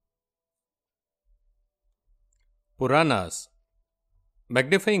Puranas,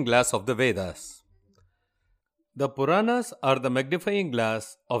 Magnifying glass of the Vedas. The Puranas are the magnifying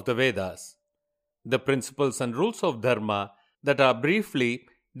glass of the Vedas, the principles and rules of Dharma that are briefly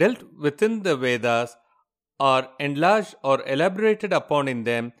dealt within the Vedas are enlarged or elaborated upon in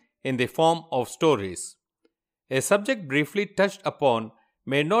them in the form of stories. A subject briefly touched upon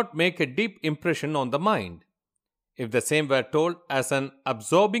may not make a deep impression on the mind. If the same were told as an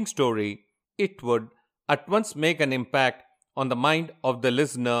absorbing story, it would at once make an impact on the mind of the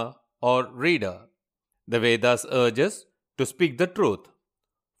listener or reader. The Vedas urge us to speak the truth.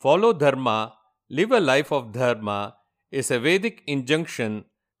 Follow Dharma, live a life of Dharma is a Vedic injunction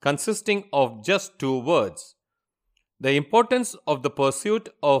consisting of just two words. The importance of the pursuit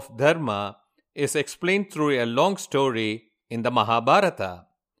of Dharma is explained through a long story in the Mahabharata.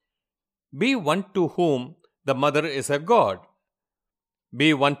 Be one to whom the mother is a god.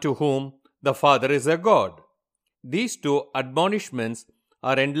 Be one to whom the father is a god. These two admonishments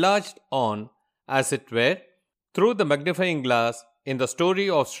are enlarged on, as it were, through the magnifying glass in the story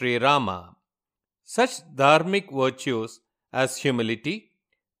of Sri Rama. Such dharmic virtues as humility,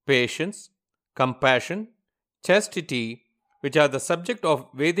 patience, compassion, chastity, which are the subject of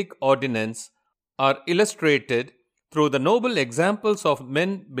Vedic ordinance, are illustrated through the noble examples of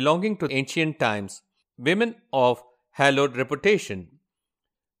men belonging to ancient times, women of hallowed reputation.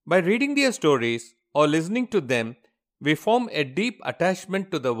 By reading their stories or listening to them, we form a deep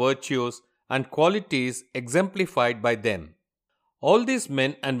attachment to the virtues and qualities exemplified by them. All these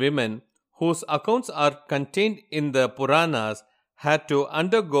men and women whose accounts are contained in the Puranas had to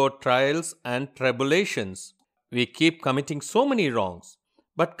undergo trials and tribulations. We keep committing so many wrongs,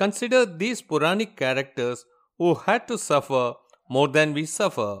 but consider these Puranic characters who had to suffer more than we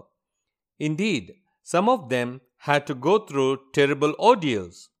suffer. Indeed, some of them had to go through terrible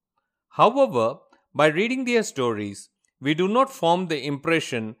ordeals. However, by reading their stories, we do not form the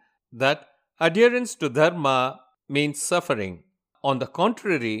impression that adherence to Dharma means suffering. On the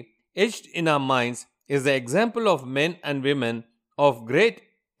contrary, etched in our minds is the example of men and women of great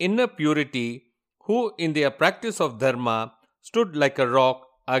inner purity who, in their practice of Dharma, stood like a rock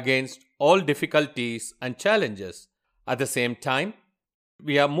against all difficulties and challenges. At the same time,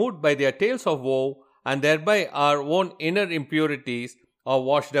 we are moved by their tales of woe, and thereby our own inner impurities are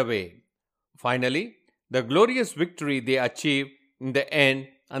washed away. Finally, the glorious victory they achieve in the end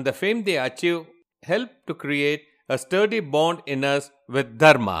and the fame they achieve help to create a sturdy bond in us with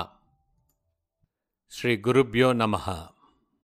Dharma. Sri Gurubhyo Namaha.